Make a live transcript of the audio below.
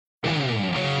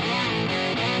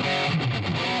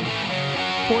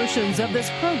Portions of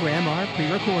this program are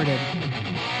pre-recorded.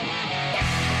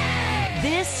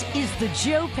 This is the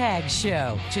Joe Pags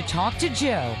Show. To talk to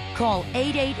Joe, call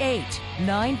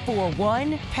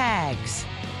 888-941-PAGS.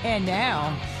 And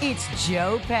now, it's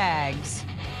Joe Pags.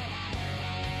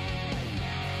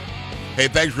 Hey,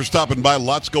 thanks for stopping by.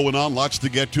 Lots going on, lots to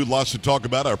get to, lots to talk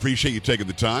about. I appreciate you taking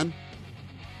the time.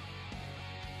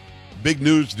 Big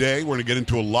news day. We're going to get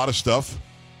into a lot of stuff.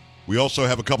 We also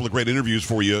have a couple of great interviews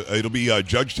for you. It'll be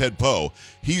Judge Ted Poe.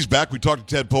 He's back. We talk to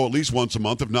Ted Poe at least once a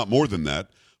month, if not more than that.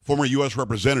 Former U.S.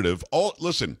 representative.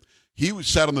 Listen, he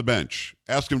sat on the bench.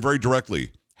 Asked him very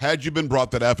directly, had you been brought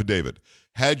that affidavit,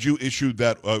 had you issued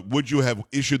that, would you have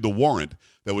issued the warrant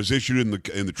that was issued in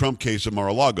the Trump case at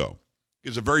Mar-a-Lago?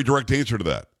 Is a very direct answer to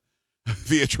that.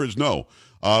 The answer is no.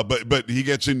 But he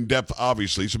gets in depth,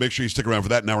 obviously, so make sure you stick around for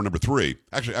that in hour number 3.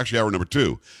 Actually, hour number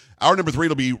 2. Hour number 3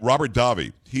 will be Robert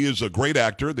Davi. He is a great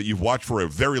actor that you've watched for a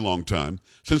very long time,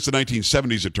 since the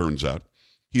 1970s, it turns out.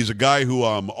 He's a guy who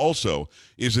also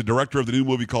is the director of the new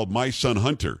movie called My Son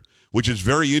Hunter, which is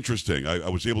very interesting. I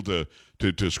was able to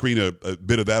screen a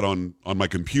bit of that on my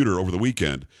computer over the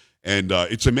weekend, and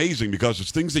it's amazing because it's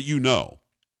things that you know,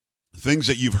 things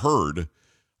that you've heard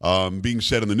being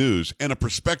said in the news, and a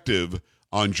perspective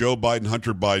on Joe Biden,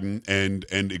 Hunter Biden, and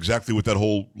exactly what that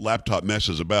whole laptop mess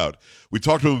is about. We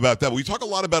talked to him about that, but we talk a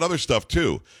lot about other stuff,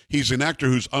 too. He's an actor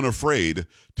who's unafraid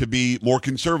to be more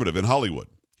conservative in Hollywood.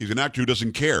 He's an actor who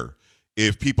doesn't care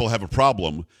if people have a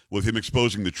problem with him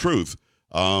exposing the truth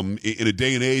in a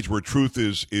day and age where truth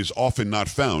is often not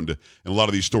found in a lot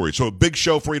of these stories. So a big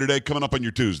show for you today coming up on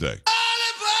your Tuesday.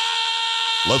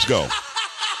 Let's go.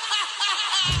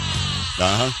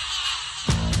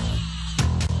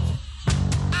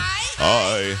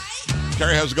 Hi.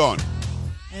 Carrie, how's it going?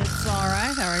 It's all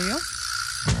right. How are you?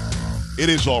 It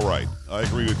is all right. I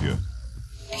agree with you.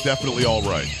 Definitely all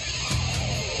right.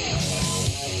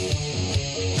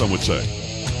 Some would say.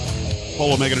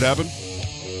 Polo making it happen?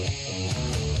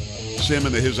 Sam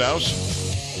into his house?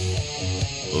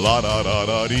 La da da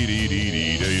da dee dee dee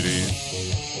dee dee dee.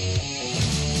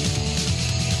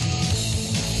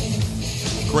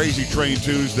 Crazy Train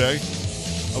Tuesday.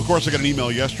 Of course, I got an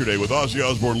email yesterday with Ozzy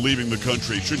Osbourne leaving the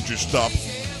country. Shouldn't you stop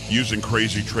using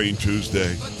Crazy Train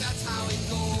Tuesday?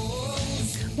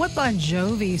 What Bon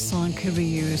Jovi song could be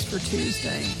used for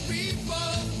Tuesday?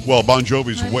 Well, Bon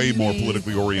Jovi's way more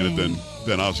politically oriented than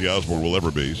Ozzy Osbourne will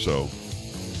ever be, so.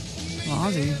 Well,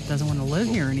 Ozzy doesn't want to live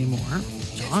here anymore.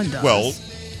 John does.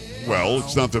 Well,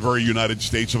 it's not the very United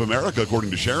States of America,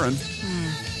 according to Sharon.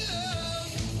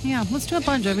 Yeah, let's do a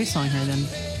Bon Jovi song here then.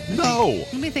 No.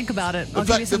 Let me think about it. I'll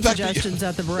give you some suggestions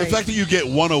at the break. The fact that you get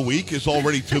one a week is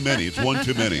already too many. It's one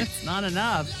too many. It's not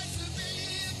enough.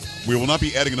 We will not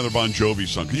be adding another Bon Jovi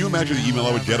song. Can you imagine the email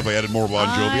I would get if I added more Bon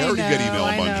Jovi? I already get email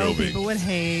on Bon Jovi. People would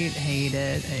hate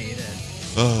it.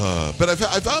 But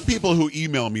I've found people who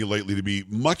email me lately to be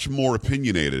much more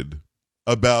opinionated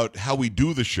about how we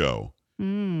do the show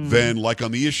than like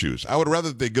on the issues. I would rather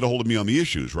that they get a hold of me on the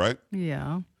issues, right?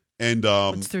 Yeah. And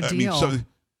what's their deal?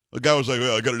 The guy was like,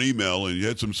 well, I got an email and you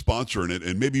had some sponsor in it,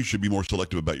 and maybe you should be more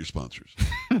selective about your sponsors.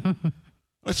 I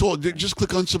said, well, just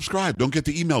click on subscribe. Don't get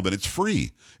the email then. It's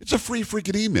free. It's a free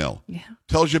freaking email. Yeah.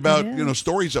 Tells you about,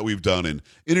 stories that we've done and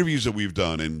interviews that we've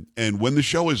done and when the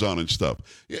show is on and stuff.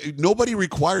 Nobody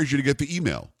requires you to get the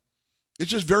email. It's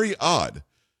just very odd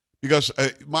because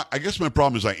I guess my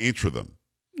problem is I answer them.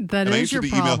 That is your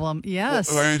problem. Yes.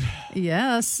 Well, right.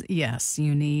 Yes.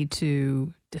 You need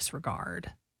to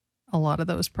disregard a lot of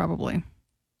those probably.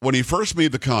 When he first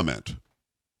made the comment,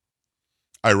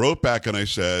 I wrote back and I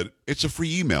said, it's a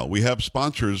free email. We have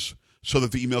sponsors so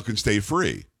that the email can stay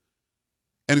free.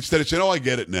 And instead of saying, I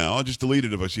get it now, I'll just delete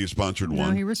it if I see a sponsored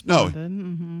one. He responded.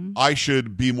 No, I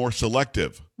should be more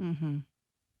selective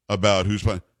about who's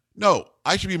sponsored. No,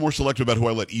 I should be more selective about who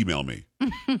I let email me.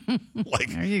 like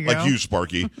you,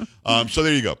 Sparky. So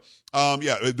there you go.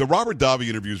 The Robert Davi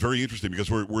interview is very interesting because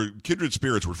we're kindred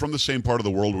spirits. We're from the same part of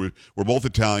the world. We're both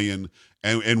Italian,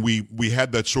 and we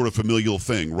had that sort of familial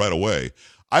thing right away.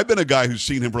 I've been a guy who's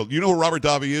seen him you know who Robert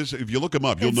Davi is? If you look him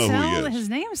up, you'll know who he is. His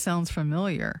name sounds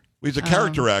familiar. He's a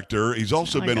character actor. He's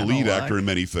also been a lead actor in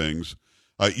many things.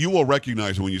 You will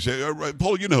recognize him when you say,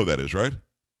 Paul, you know who that is, right?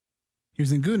 He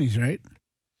was in Goonies, right?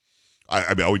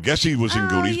 I mean, I would guess he was in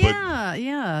Goonies, but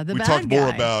the we bad talked more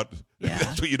guy. about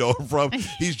that's what you know him from.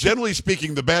 He's generally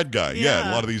speaking the bad guy, in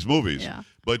a lot of these movies. Yeah.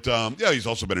 But he's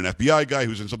also been an FBI guy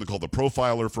who's in something called The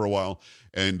Profiler for a while,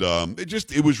 and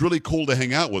it was really cool to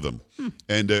hang out with him.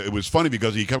 And it was funny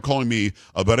because he kept calling me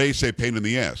a barese pain in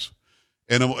the ass,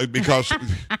 and because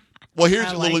well,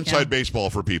 here's a little inside baseball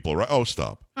for people, right? Oh,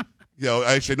 stop.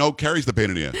 I say, no, Carrie's the pain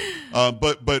in the ass.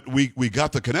 But we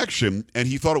got the connection, and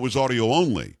he thought it was audio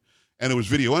only. And it was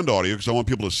video and audio because I want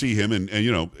people to see him. And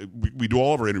we do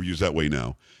all of our interviews that way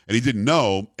now. And he didn't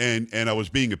know. And I was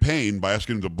being a pain by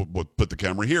asking him to put the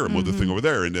camera here and put the thing over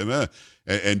there.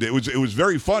 And it was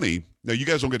very funny. Now, you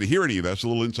guys don't get to hear any of that. It's a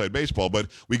little inside baseball.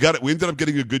 But we ended up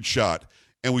getting a good shot.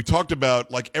 And we talked about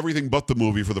like everything but the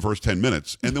movie for the first 10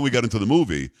 minutes. And then we got into the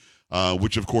movie,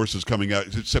 which, of course, is coming out.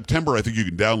 It's September. I think you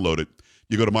can download it.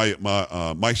 You go to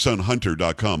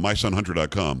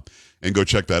mysonhunter.com, and go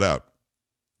check that out.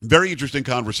 Very interesting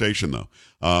conversation, though.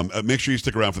 Make sure you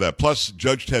stick around for that. Plus,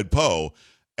 Judge Ted Poe,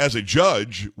 as a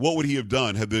judge, what would he have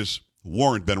done had this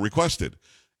warrant been requested?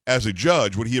 As a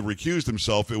judge, would he have recused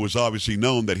himself? It was obviously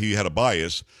known that he had a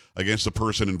bias against the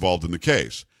person involved in the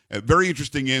case. Very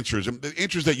interesting answers. The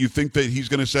answers that you think that he's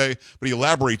going to say, but he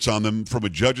elaborates on them from a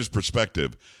judge's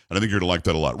perspective. And I think you're going to like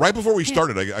that a lot. Right before we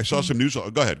started, I saw some news.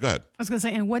 Go ahead. I was going to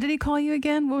say, and what did he call you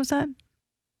again? What was that?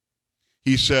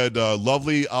 He said,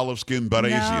 lovely olive-skinned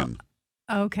Baraisian.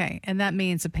 No. Okay, and that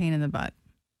means a pain in the butt.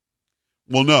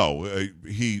 Well, no. What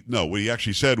he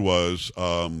actually said was,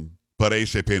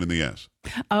 Barese, pain in the ass.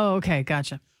 Oh, okay,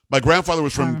 gotcha. My grandfather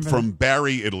was from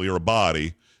Bari, Italy, or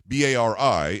Bari,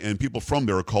 Bari, and people from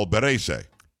there are called Barese.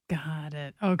 Got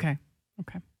it. Okay.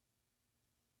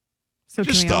 So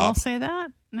Just can we stop. all say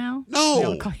that now? No. We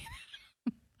all call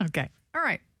you- Okay. All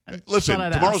right. Listen,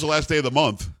 tomorrow's the last day of the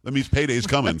month. That means payday's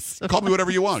coming. Call me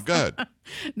whatever you want. Go ahead.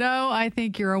 No, I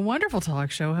think you're a wonderful talk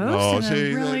show host. No, and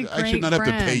see, a really I should not have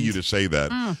to pay you to say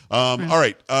that. All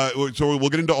right. So we'll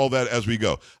get into all that as we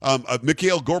go.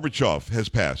 Mikhail Gorbachev has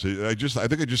passed. I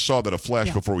think I just saw that a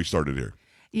flash before we started here.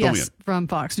 Yes, from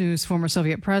Fox News, former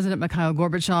Soviet President Mikhail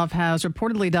Gorbachev has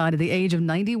reportedly died at the age of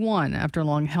 91 after a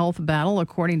long health battle,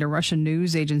 according to Russian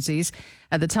news agencies.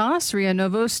 At the TASS, RIA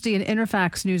Novosti, and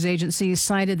Interfax news agencies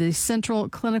cited the Central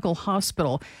Clinical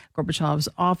Hospital. Gorbachev's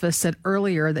office said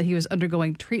earlier that he was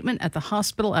undergoing treatment at the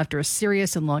hospital after a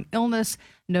serious and long illness.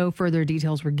 No further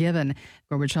details were given.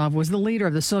 Gorbachev was the leader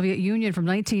of the Soviet Union from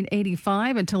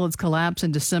 1985 until its collapse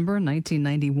in December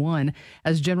 1991.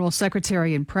 As General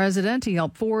Secretary and President, he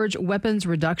helped forge weapons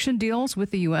reduction deals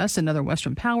with the U.S. and other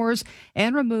Western powers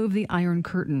and remove the Iron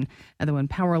Curtain. And though in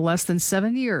power less than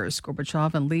 7 years,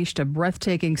 Gorbachev unleashed a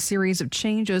breathtaking series of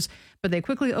changes, but they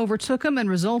quickly overtook him and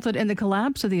resulted in the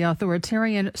collapse of the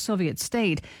authoritarian Soviet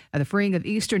state, and the freeing of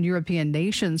Eastern European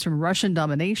nations from Russian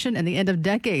domination, and the end of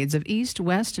decades of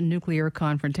East-West nuclear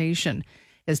confrontation.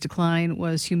 His decline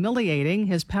was humiliating,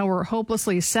 his power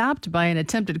hopelessly sapped by an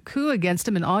attempted coup against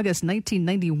him in August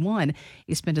 1991.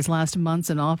 He spent his last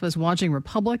months in office watching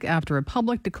republic after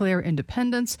republic declare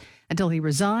independence until he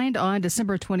resigned on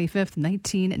December 25,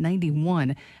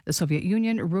 1991. The Soviet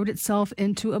Union wrote itself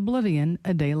into oblivion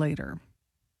a day later.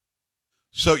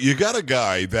 So you got a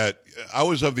guy that I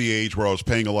was of the age where I was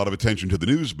paying a lot of attention to the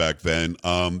news back then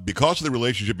because of the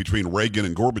relationship between Reagan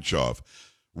and Gorbachev.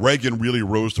 Reagan really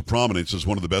rose to prominence as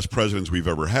one of the best presidents we've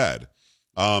ever had.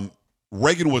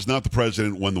 Reagan was not the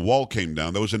president when the wall came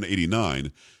down. That was in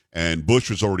 '89, and Bush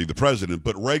was already the president.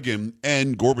 But Reagan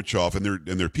and Gorbachev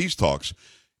in their peace talks,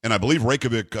 and I believe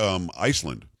Reykjavik,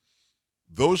 Iceland,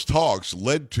 those talks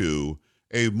led to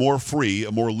a more free,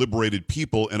 a more liberated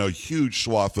people in a huge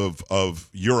swath of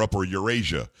Europe or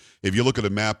Eurasia. If you look at a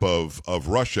map of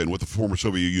Russia and what the former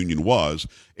Soviet Union was,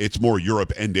 it's more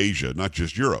Europe and Asia, not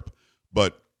just Europe.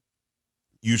 But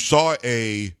you saw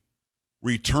a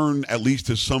return at least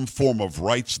to some form of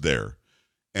rights there.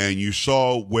 And you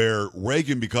saw where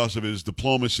Reagan, because of his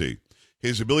diplomacy,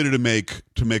 his ability to make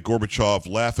Gorbachev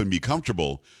laugh and be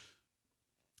comfortable,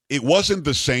 it wasn't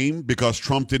the same because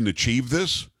Trump didn't achieve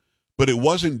this, but it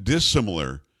wasn't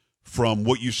dissimilar from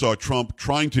what you saw Trump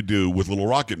trying to do with Little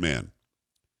Rocket Man,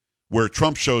 where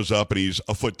Trump shows up and he's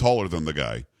a foot taller than the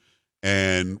guy.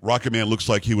 And Rocket Man looks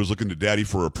like he was looking to daddy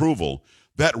for approval.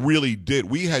 That really did.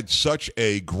 We had such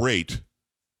a great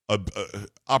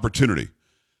opportunity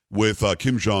with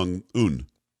Kim Jong-un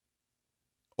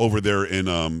over there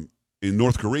in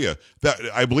North Korea that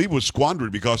I believe was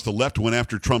squandered because the left went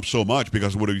after Trump so much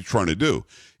because of what he was trying to do.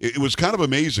 It was kind of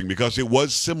amazing because it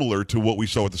was similar to what we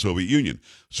saw with the Soviet Union.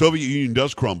 Soviet Union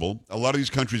does crumble. A lot of these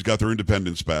countries got their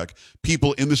independence back.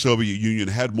 People in the Soviet Union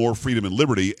had more freedom and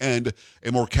liberty and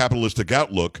a more capitalistic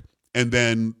outlook. And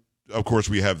then, of course,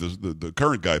 we have the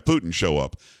current guy, Putin, show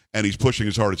up, and he's pushing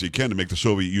as hard as he can to make the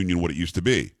Soviet Union what it used to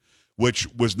be, which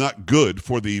was not good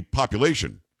for the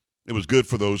population. It was good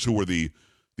for those who were the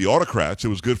autocrats. It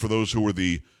was good for those who were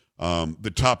the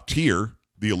top tier,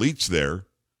 the elites there,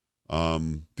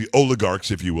 the oligarchs,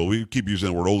 if you will. We keep using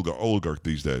the word oligarch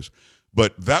these days.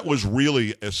 But that was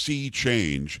really a sea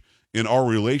change in our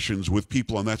relations with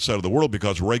people on that side of the world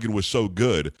because Reagan was so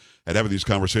good at having these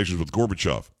conversations with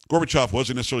Gorbachev. Gorbachev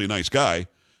wasn't necessarily a nice guy,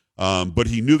 but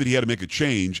he knew that he had to make a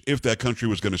change if that country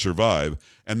was going to survive,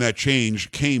 and that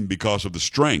change came because of the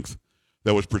strength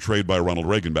that was portrayed by Ronald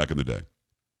Reagan back in the day.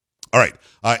 All right,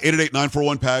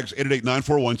 888-941-PAGS,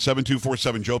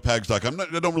 888-941-7247, joepags.com.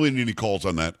 I don't really need any calls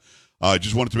on that. I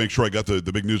just wanted to make sure I got the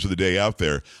big news of the day out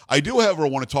there. I do, however,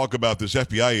 want to talk about this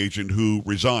FBI agent who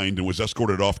resigned and was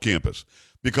escorted off campus,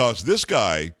 because this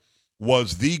guy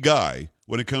was the guy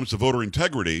when it comes to voter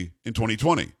integrity in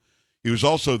 2020. He was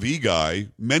also the guy,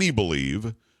 many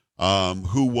believe,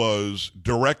 who was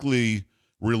directly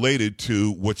related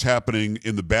to what's happening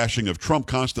in the bashing of Trump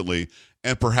constantly,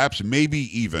 and perhaps maybe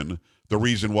even the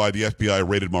reason why the FBI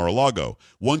raided Mar-a-Lago.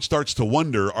 One starts to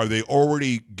wonder, are they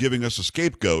already giving us a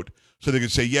scapegoat so they can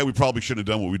say, yeah, we probably shouldn't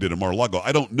have done what we did at Mar-a-Lago?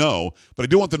 I don't know, but I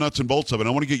do want the nuts and bolts of it. I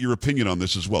want to get your opinion on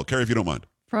this as well. Carrie, if you don't mind.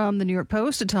 From the New York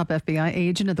Post, a top FBI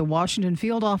agent at the Washington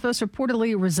field office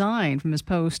reportedly resigned from his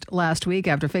post last week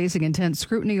after facing intense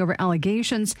scrutiny over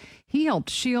allegations he helped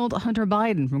shield Hunter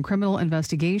Biden from criminal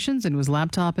investigations into his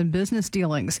laptop and business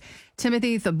dealings.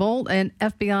 Timothy Thibault, an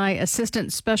FBI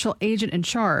assistant special agent in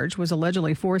charge, was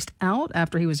allegedly forced out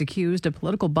after he was accused of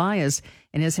political bias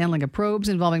in his handling of probes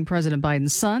involving President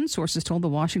Biden's son, sources told the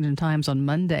Washington Times on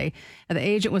Monday. The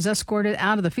agent was escorted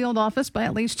out of the field office by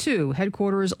at least two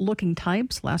headquarters-looking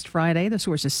types last Friday, the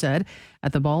sources said.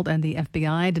 Thibault and the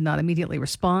FBI did not immediately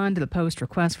respond to the Post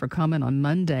request for comment on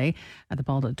Monday.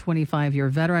 Thibault, a 25-year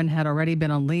veteran, had already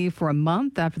been on leave for a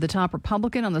month after the top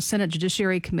Republican on the Senate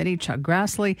Judiciary Committee, Chuck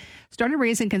Grassley, started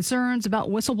raising concerns about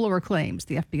whistleblower claims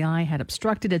the FBI had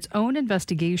obstructed its own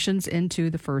investigations into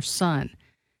the first son.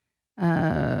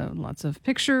 Lots of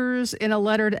pictures. In a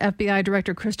letter to FBI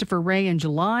Director Christopher Wray in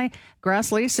July,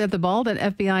 Grassley said Thibault and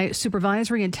FBI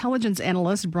Supervisory Intelligence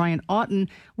Analyst Brian Auten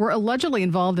were allegedly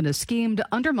involved in a scheme to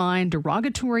undermine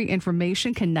derogatory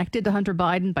information connected to Hunter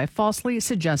Biden by falsely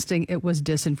suggesting it was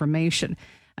disinformation.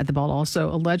 Thibault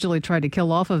also allegedly tried to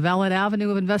kill off a valid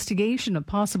avenue of investigation of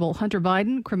possible Hunter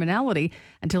Biden criminality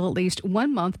until at least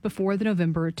 1 month before the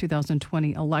November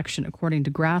 2020 election, according to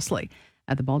Grassley.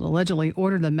 Thibault allegedly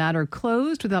ordered the matter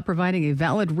closed without providing a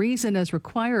valid reason as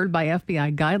required by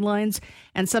FBI guidelines,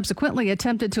 and subsequently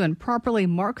attempted to improperly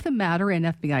mark the matter in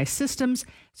FBI systems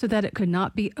so that it could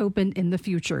not be opened in the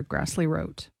future, Grassley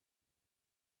wrote.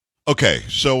 Okay,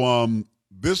 so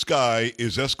this guy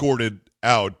is escorted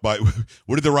out by,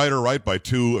 what did the writer write, by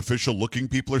two official-looking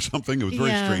people or something? It was very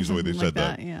strange the way they said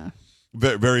that. Yeah.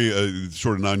 Very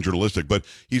sort of non-journalistic, but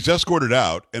he's escorted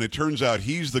out, and it turns out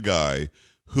he's the guy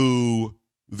who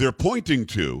they're pointing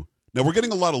to. Now, we're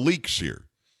getting a lot of leaks here.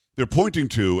 They're pointing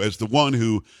to as the one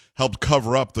who helped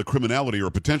cover up the criminality or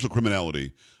potential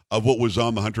criminality of what was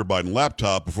on the Hunter Biden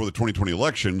laptop before the 2020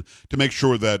 election to make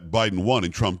sure that Biden won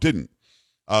and Trump didn't.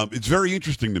 It's very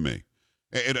interesting to me.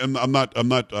 And I'm not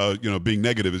being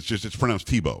negative. It's just, it's pronounced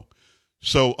Tebow.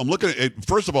 So I'm looking at,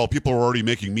 first of all, people are already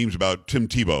making memes about Tim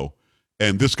Tebow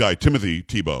and this guy, Timothy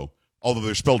Tebow, although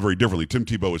they're spelled very differently. Tim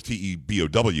Tebow is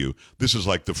T-E-B-O-W. This is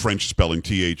like the French spelling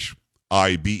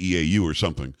T-H-I-B-E-A-U or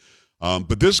something.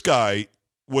 But this guy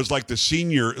was like the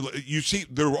senior. You see,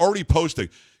 they're already posting.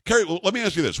 Carrie, let me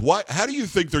ask you this. How do you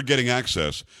think they're getting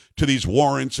access to these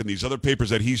warrants and these other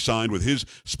papers that he signed with his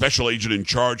special agent in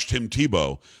charge, Tim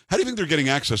Tebow? How do you think they're getting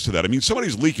access to that? I mean,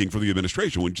 somebody's leaking from the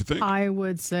administration, wouldn't you think? I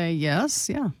would say yes,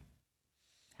 yeah.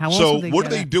 How else so would they what are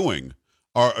get they it? doing?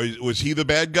 Was he the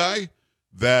bad guy?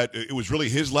 That it was really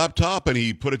his laptop and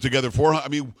he put it together for him? I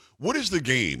mean, what is the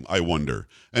game, I wonder?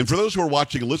 And for those who are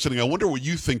watching and listening, I wonder what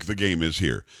you think the game is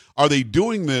here. Are they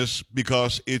doing this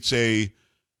because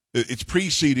it's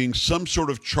preceding some sort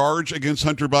of charge against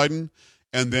Hunter Biden?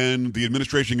 And then the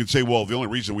administration can say, well, the only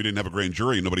reason we didn't have a grand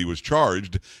jury and nobody was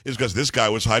charged is because this guy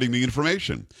was hiding the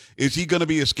information. Is he going to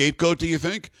be a scapegoat, do you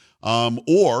think?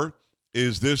 Or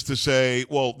is this to say,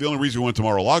 well, the only reason we went to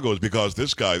Mar-a-Lago is because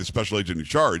this guy, the special agent in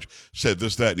charge, said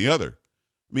this, that, and the other?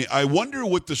 I mean, I wonder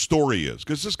what the story is,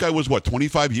 because this guy was,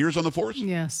 25 years on the force?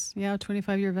 Yes. Yeah,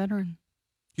 25-year veteran.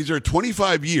 He's there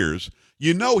 25 years.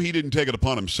 You know he didn't take it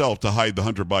upon himself to hide the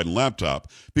Hunter Biden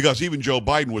laptop, because even Joe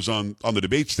Biden was on the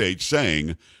debate stage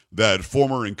saying that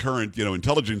former and current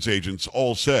intelligence agents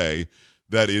all say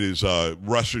that it is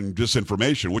Russian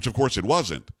disinformation, which, of course, it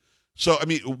wasn't. So, I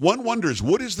mean, one wonders,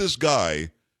 what is this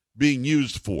guy being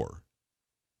used for?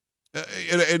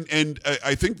 And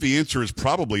I think the answer is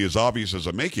probably as obvious as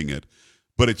I'm making it,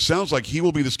 but it sounds like he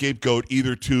will be the scapegoat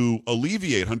either to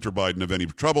alleviate Hunter Biden of any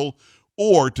trouble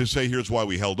or to say, here's why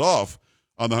we held off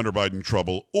on the Hunter Biden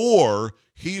trouble, or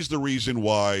he's the reason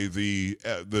why the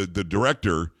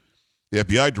director the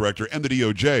FBI director, and the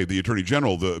DOJ, the Attorney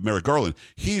General, the Merrick Garland.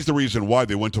 He's the reason why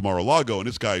they went to Mar-a-Lago, and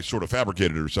this guy sort of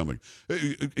fabricated it or something.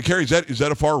 Carrie, is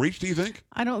that a far reach, do you think?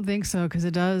 I don't think so, because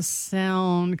it does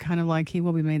sound kind of like he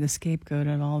will be made the scapegoat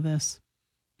of all this.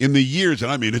 In the years,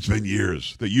 and I mean it's been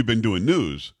years that you've been doing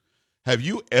news, have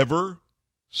you ever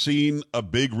seen a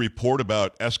big report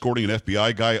about escorting an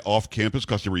FBI guy off campus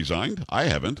because he resigned? I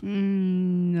haven't.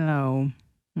 No.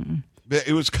 Mm-mm.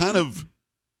 It was kind of,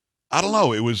 I don't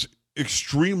know, it was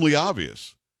extremely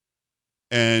obvious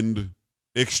and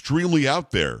extremely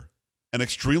out there and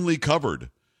extremely covered.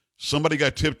 Somebody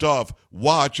got tipped off,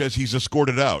 watch as he's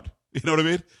escorted out. You know what I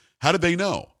mean? How did they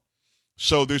know?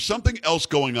 So there's something else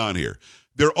going on here.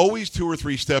 They're always 2 or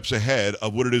 3 steps ahead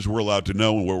of what it is we're allowed to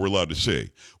know and what we're allowed to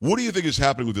see. What do you think is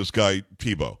happening with this guy,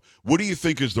 Tebow? What do you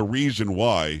think is the reason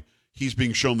why he's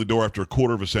being shown the door after a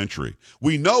quarter of a century?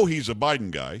 We know he's a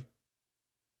Biden guy.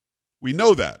 We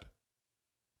know that.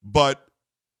 But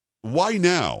why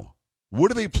now?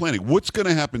 What are they planning? What's going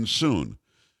to happen soon?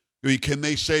 I mean, can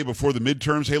they say before the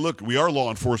midterms, hey, look, we are law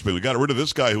enforcement. We got rid of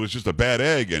this guy who was just a bad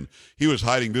egg, and he was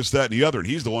hiding this, that, and the other, and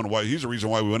he's the reason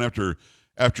why we went after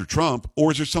Trump?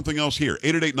 Or is there something else here?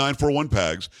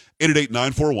 888-941-PAGS,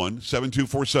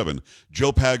 888-941-7247,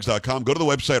 joepags.com. Go to the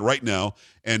website right now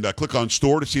and click on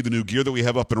store to see the new gear that we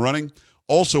have up and running.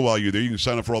 Also, while you're there, you can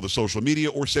sign up for all the social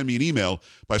media or send me an email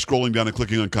by scrolling down and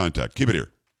clicking on contact. Keep it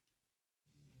here.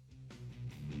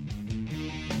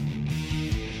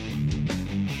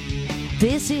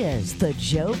 This is the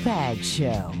Joe Pags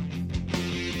Show.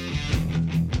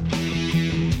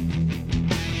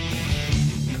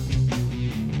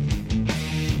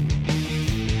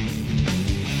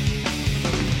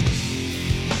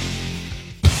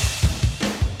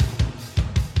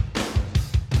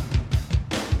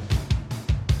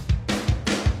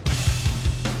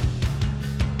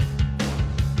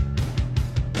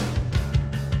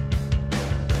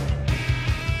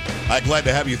 I'm glad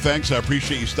to have you. Thanks. I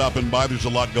appreciate you stopping by. There's a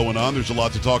lot going on. There's a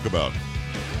lot to talk about.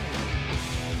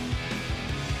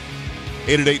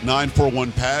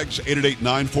 888-941-PAGS,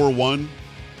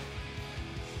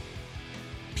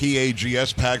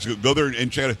 888-941-PAGS, PAGS. Go there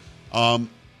and chat.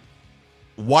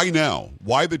 Why now?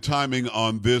 Why the timing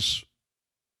on this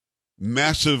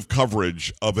massive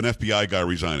coverage of an FBI guy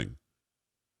resigning?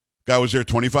 Guy was there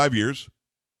 25 years.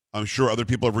 I'm sure other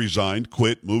people have resigned,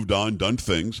 quit, moved on, done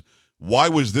things. Why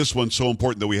was this one so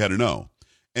important that we had to know?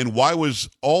 And why was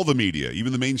all the media,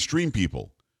 even the mainstream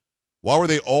people, why were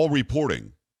they all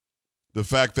reporting the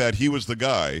fact that he was the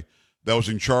guy that was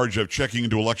in charge of checking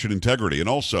into election integrity? And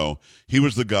also, he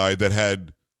was the guy that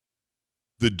had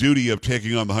the duty of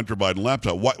taking on the Hunter Biden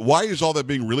laptop. Why is all that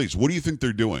being released? What do you think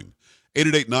they're doing?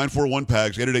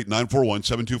 888-941-PAGS,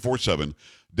 888-941-7247.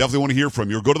 Definitely want to hear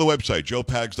from you. Go to the website,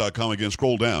 joepags.com. Again,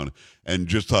 scroll down and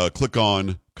just click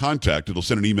on contact. It'll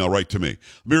send an email right to me.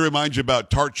 Let me remind you about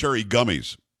Tart Cherry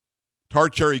Gummies.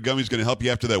 Tart Cherry Gummies is going to help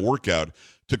you after that workout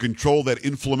to control that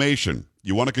inflammation.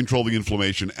 You want to control the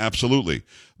inflammation? Absolutely.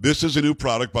 This is a new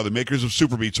product by the makers of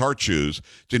Superbeats Heart Chews.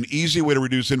 It's an easy way to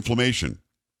reduce inflammation.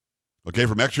 Okay,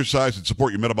 from exercise and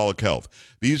support your metabolic health.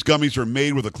 These gummies are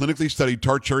made with a clinically studied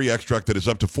tart cherry extract that is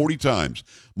up to 40 times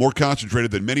more concentrated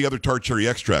than many other tart cherry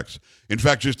extracts. In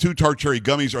fact, just 2 tart cherry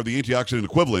gummies are the antioxidant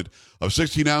equivalent of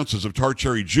 16 ounces of tart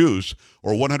cherry juice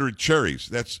or 100 cherries.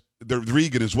 They're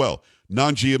vegan as well,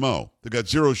 non-GMO. They've got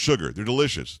 0 sugar. They're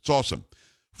delicious. It's awesome.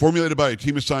 Formulated by a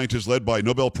team of scientists led by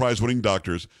Nobel Prize-winning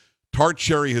doctors, tart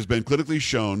cherry has been clinically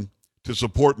shown to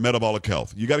support metabolic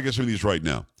health. You got to get some of these right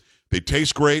now. They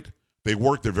taste great. They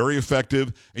work. They're very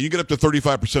effective. And you get up to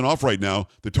 35% off right now,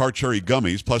 the Tart Cherry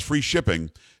Gummies, plus free shipping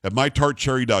at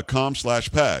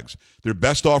mytartcherry.com/PAGS. Their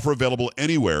best offer available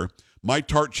anywhere,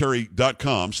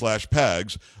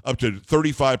 mytartcherry.com/PAGS, up to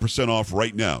 35% off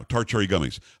right now. Tart Cherry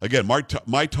Gummies. Again,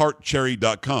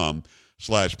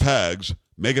 mytartcherry.com/PAGS.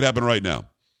 Make it happen right now.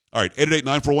 All right,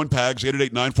 888-941-PAGS,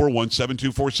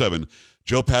 888-941-7247,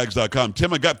 joepags.com.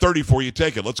 Tim, I got 30 for you.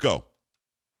 Take it. Let's go.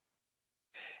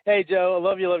 Hey, Joe, I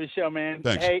love your show, man.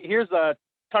 Thanks. Hey, here's a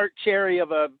tart cherry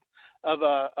of a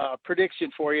prediction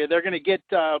for you. They're going to get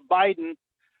Biden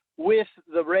with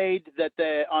the raid that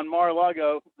on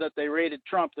Mar-a-Lago that they raided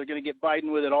Trump. They're going to get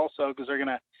Biden with it also because they're going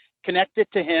to connect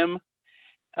it to him,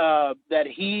 that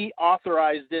he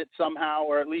authorized it somehow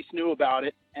or at least knew about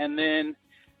it. And then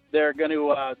they're going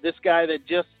to this guy that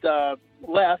just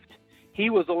left,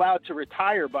 he was allowed to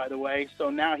retire, by the way,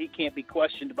 so now he can't be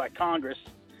questioned by Congress.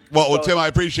 Well, Tim, I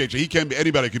appreciate you.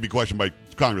 Anybody can be questioned by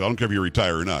Congress. I don't care if you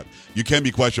retire or not. You can be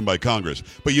questioned by Congress.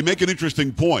 But you make an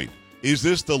interesting point. Is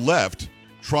this the left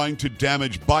trying to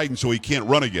damage Biden so he can't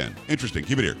run again? Interesting.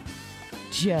 Keep it here.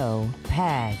 Joe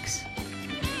Pags.